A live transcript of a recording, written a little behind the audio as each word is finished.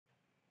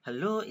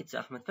Hello, it's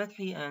Ahmed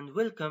Fathi and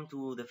welcome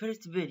to the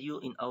first video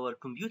in our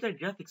Computer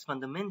Graphics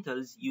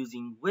Fundamentals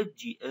using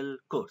WebGL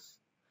course.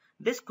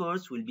 This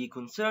course will be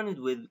concerned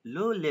with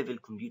low-level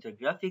computer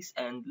graphics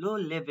and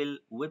low-level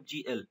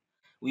WebGL.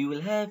 We will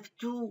have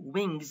two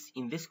wings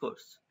in this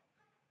course.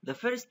 The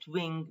first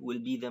wing will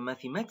be the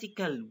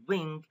mathematical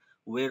wing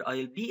where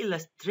I'll be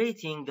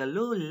illustrating the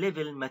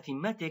low-level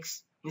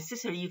mathematics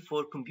necessary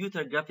for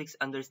computer graphics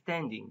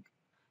understanding.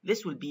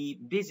 This will be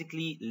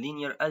basically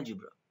linear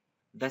algebra.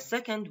 The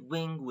second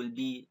wing will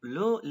be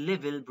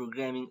low-level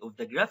programming of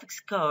the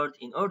graphics card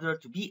in order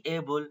to be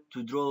able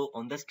to draw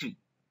on the screen.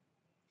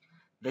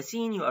 The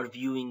scene you are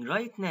viewing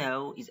right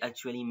now is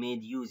actually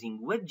made using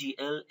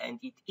WebGL and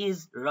it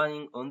is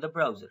running on the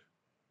browser.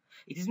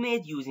 It is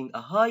made using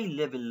a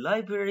high-level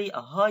library,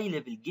 a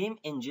high-level game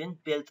engine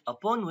built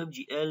upon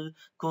WebGL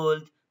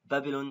called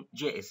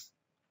Babylon.js.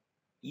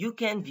 You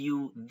can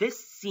view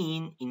this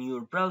scene in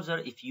your browser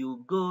if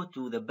you go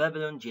to the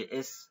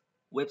Babylon.js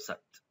website.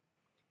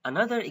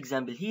 Another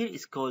example here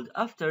is called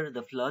After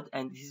the Flood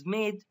and it is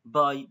made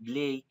by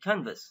Play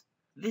Canvas.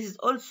 This is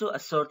also a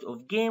sort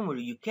of game where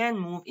you can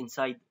move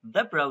inside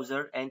the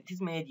browser and it is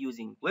made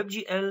using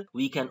WebGL.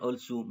 We can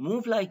also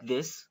move like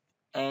this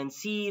and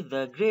see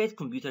the great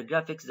computer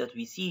graphics that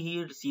we see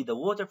here. See the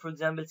water, for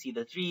example, see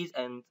the trees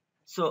and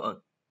so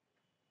on.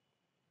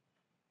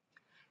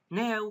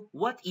 Now,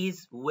 what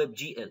is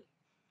WebGL?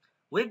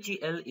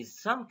 WebGL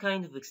is some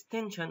kind of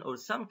extension or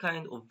some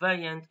kind of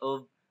variant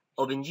of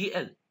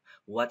OpenGL.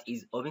 What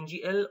is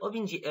OpenGL?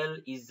 OpenGL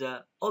is an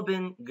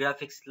open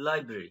graphics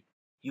library.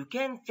 You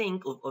can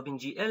think of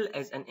OpenGL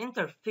as an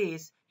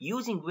interface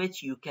using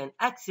which you can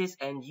access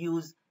and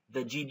use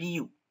the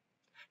GPU.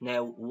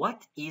 Now,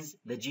 what is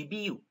the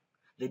GPU?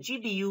 The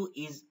GPU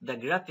is the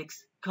graphics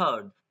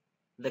card.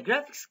 The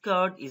graphics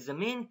card is the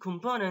main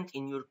component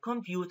in your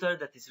computer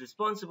that is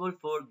responsible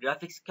for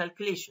graphics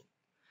calculation.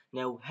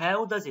 Now,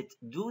 how does it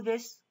do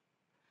this?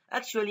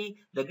 Actually,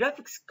 the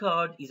graphics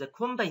card is a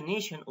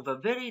combination of a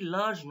very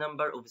large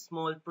number of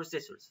small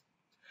processors.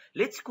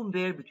 Let's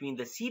compare between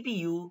the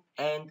CPU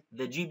and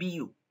the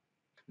GPU.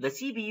 The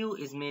CPU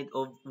is made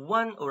of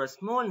one or a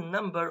small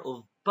number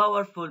of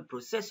powerful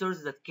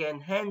processors that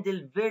can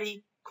handle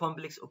very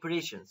complex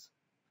operations.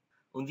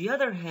 On the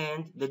other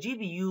hand, the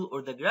GPU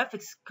or the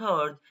graphics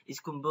card is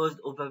composed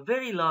of a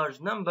very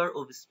large number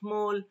of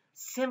small,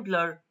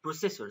 simpler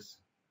processors.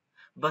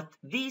 But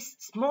these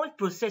small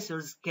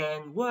processors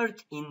can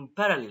work in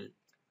parallel,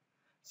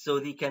 so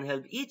they can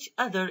help each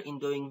other in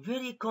doing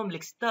very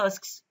complex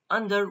tasks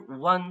under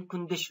one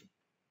condition.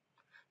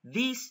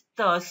 These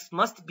tasks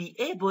must be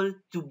able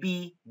to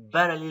be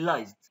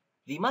parallelized.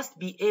 They must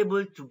be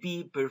able to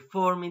be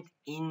performed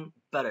in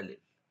parallel.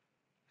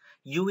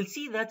 You will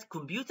see that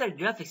computer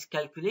graphics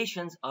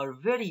calculations are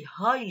very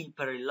highly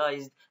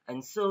parallelized,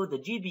 and so the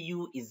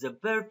GPU is the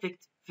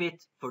perfect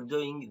fit for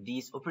doing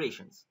these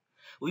operations.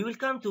 We will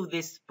come to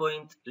this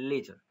point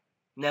later.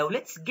 Now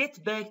let's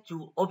get back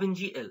to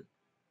OpenGL.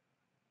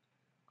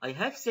 I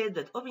have said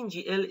that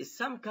OpenGL is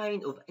some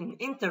kind of an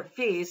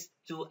interface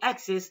to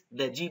access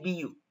the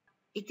GPU.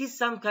 It is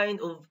some kind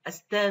of a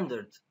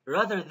standard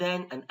rather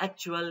than an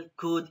actual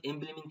code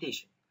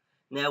implementation.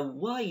 Now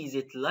why is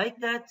it like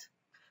that?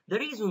 The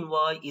reason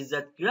why is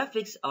that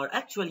graphics are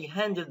actually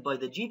handled by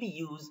the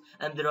GPUs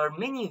and there are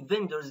many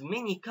vendors,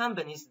 many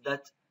companies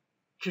that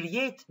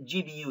create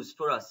GPUs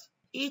for us.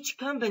 Each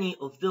company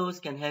of those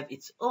can have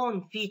its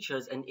own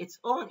features and its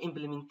own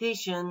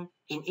implementation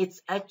in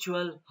its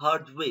actual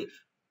hardware.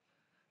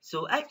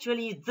 So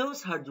actually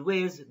those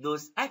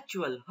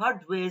actual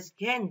hardwares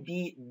can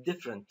be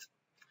different.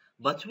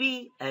 But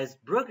we as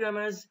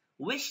programmers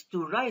wish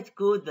to write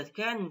code that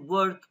can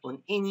work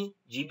on any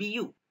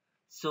GPU.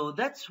 So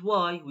that's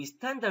why we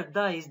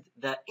standardized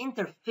the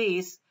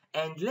interface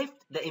and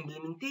left the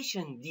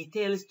implementation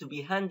details to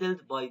be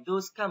handled by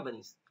those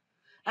companies.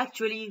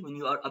 Actually, when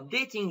you are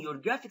updating your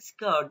graphics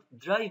card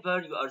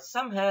driver, you are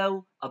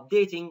somehow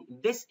updating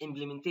this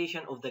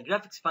implementation of the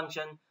graphics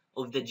function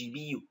of the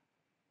GPU.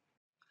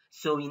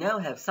 So we now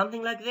have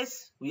something like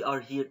this. We are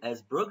here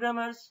as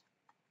programmers,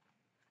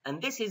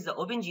 and this is the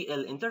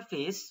OpenGL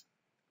interface.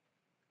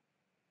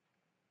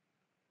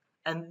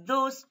 And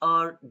those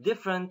are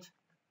different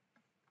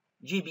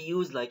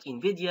GPUs like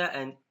NVIDIA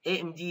and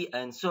AMD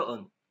and so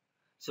on.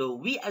 So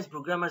we as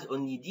programmers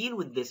only deal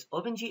with this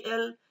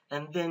OpenGL,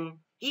 and then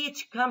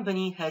each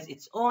company has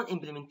its own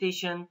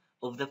implementation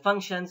of the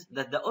functions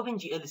that the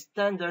OpenGL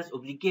standards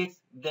obligate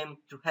them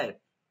to have.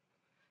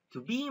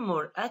 To be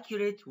more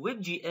accurate,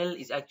 WebGL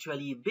is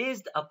actually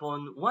based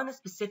upon one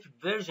specific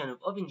version of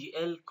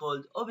OpenGL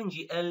called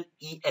OpenGL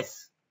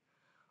ES.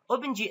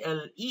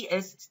 OpenGL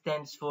ES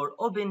stands for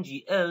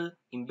OpenGL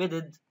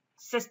Embedded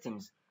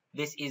Systems.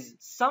 This is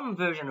some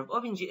version of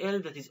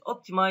OpenGL that is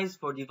optimized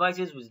for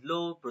devices with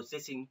low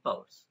processing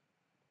powers.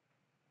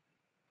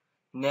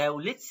 Now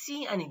let's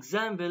see an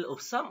example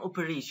of some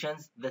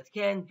operations that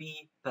can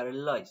be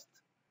parallelized.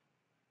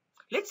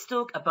 Let's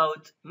talk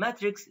about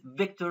matrix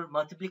vector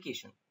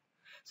multiplication.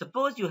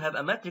 Suppose you have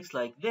a matrix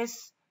like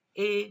this,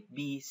 A,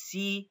 B,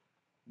 C,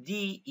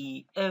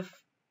 DEFGHI,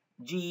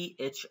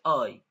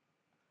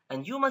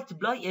 and you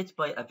multiply it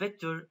by a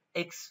vector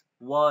x,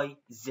 y,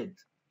 z.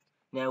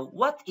 Now,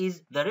 what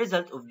is the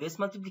result of this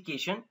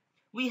multiplication?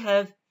 We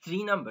have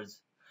three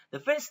numbers. The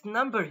first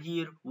number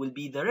here will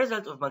be the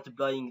result of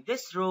multiplying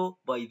this row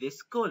by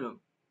this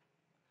column.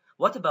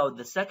 What about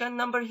the second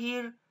number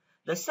here?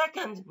 The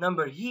second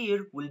number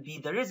here will be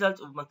the result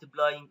of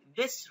multiplying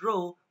this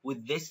row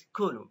with this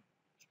column.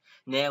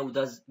 Now,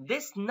 does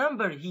this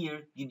number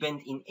here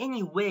depend in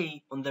any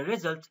way on the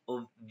result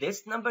of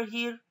this number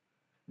here?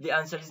 The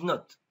answer is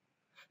not.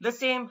 The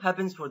same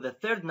happens for the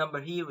third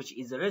number here, which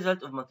is the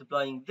result of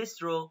multiplying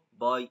this row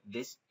by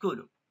this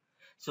column.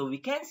 So we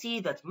can see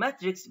that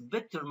matrix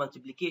vector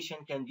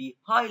multiplication can be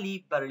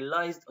highly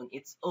parallelized on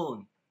its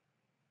own.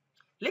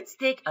 Let's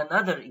take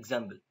another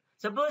example.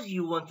 Suppose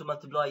you want to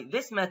multiply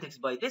this matrix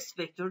by this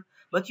vector,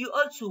 but you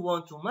also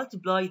want to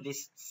multiply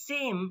this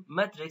same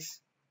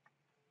matrix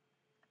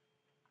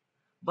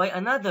by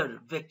another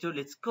vector.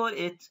 Let's call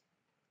it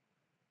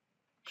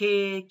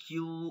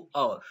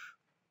KQR.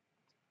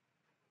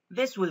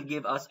 This will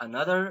give us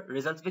another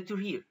result vector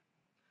here.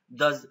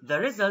 Does the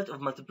result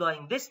of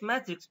multiplying this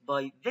matrix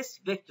by this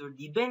vector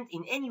depend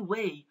in any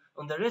way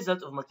on the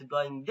result of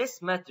multiplying this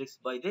matrix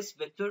by this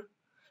vector?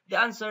 The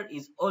answer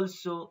is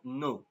also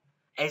no.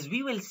 As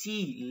we will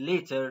see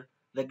later,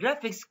 the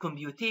graphics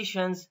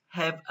computations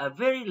have a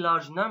very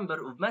large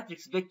number of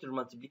matrix vector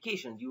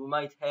multiplications. You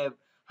might have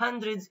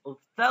hundreds of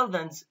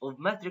thousands of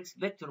matrix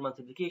vector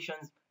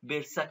multiplications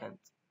per second.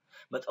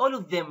 But all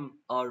of them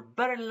are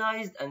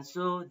parallelized, and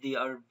so they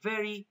are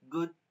very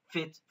good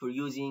fit for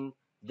using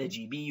the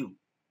GPU.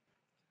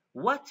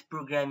 What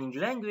programming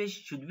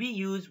language should we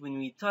use when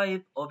we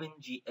type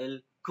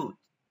OpenGL code?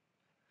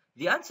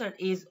 The answer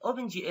is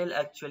OpenGL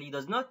actually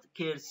does not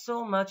care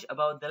so much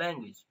about the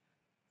language.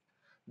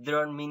 There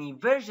are many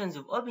versions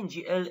of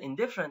OpenGL in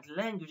different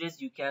languages.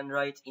 You can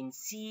write in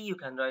C, you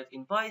can write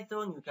in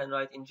Python, you can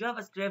write in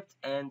JavaScript,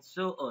 and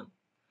so on.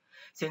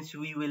 Since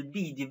we will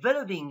be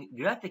developing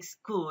graphics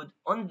code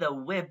on the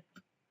web,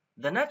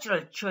 the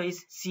natural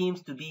choice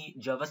seems to be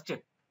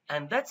JavaScript.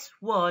 And that's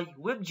why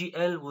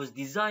WebGL was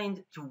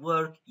designed to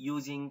work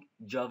using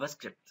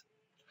JavaScript.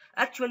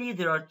 Actually,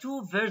 there are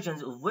two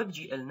versions of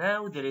WebGL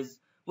now. There is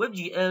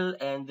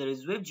WebGL and there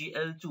is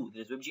WebGL 2.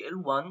 There is WebGL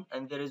 1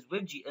 and there is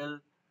WebGL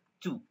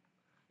 2.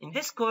 In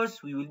this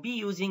course, we will be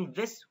using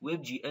this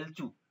WebGL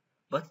 2.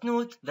 But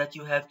note that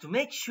you have to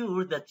make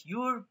sure that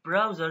your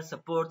browser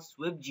supports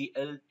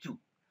WebGL 2.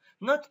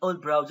 Not all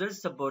browsers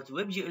support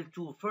WebGL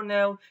 2 for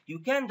now. You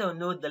can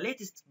download the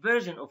latest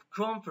version of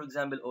Chrome, for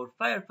example, or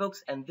Firefox,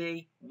 and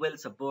they will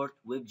support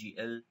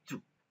WebGL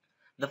 2.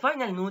 The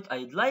final note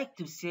I'd like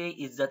to say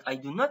is that I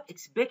do not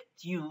expect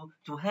you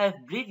to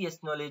have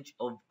previous knowledge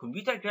of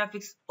computer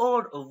graphics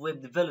or of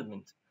web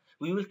development.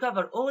 We will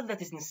cover all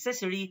that is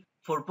necessary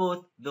for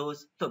both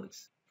those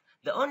topics.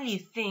 The only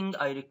thing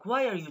I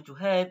require you to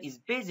have is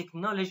basic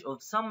knowledge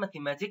of some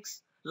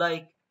mathematics,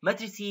 like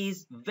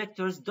matrices,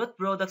 vectors, dot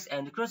products,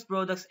 and cross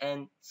products,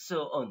 and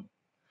so on.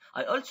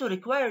 I also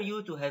require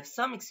you to have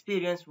some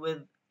experience with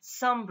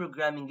some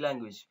programming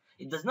language.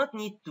 It does not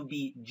need to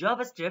be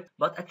JavaScript,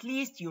 but at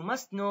least you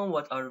must know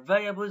what are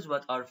variables,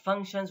 what are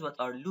functions, what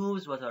are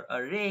loops, what are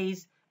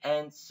arrays,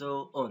 and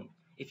so on.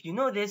 If you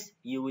know this,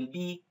 you will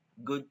be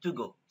good to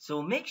go.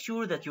 So make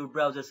sure that your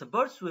browser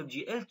supports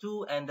WebGL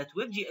 2 and that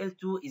WebGL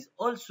 2 is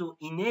also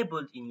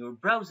enabled in your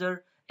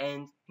browser,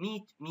 and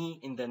meet me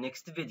in the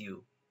next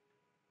video.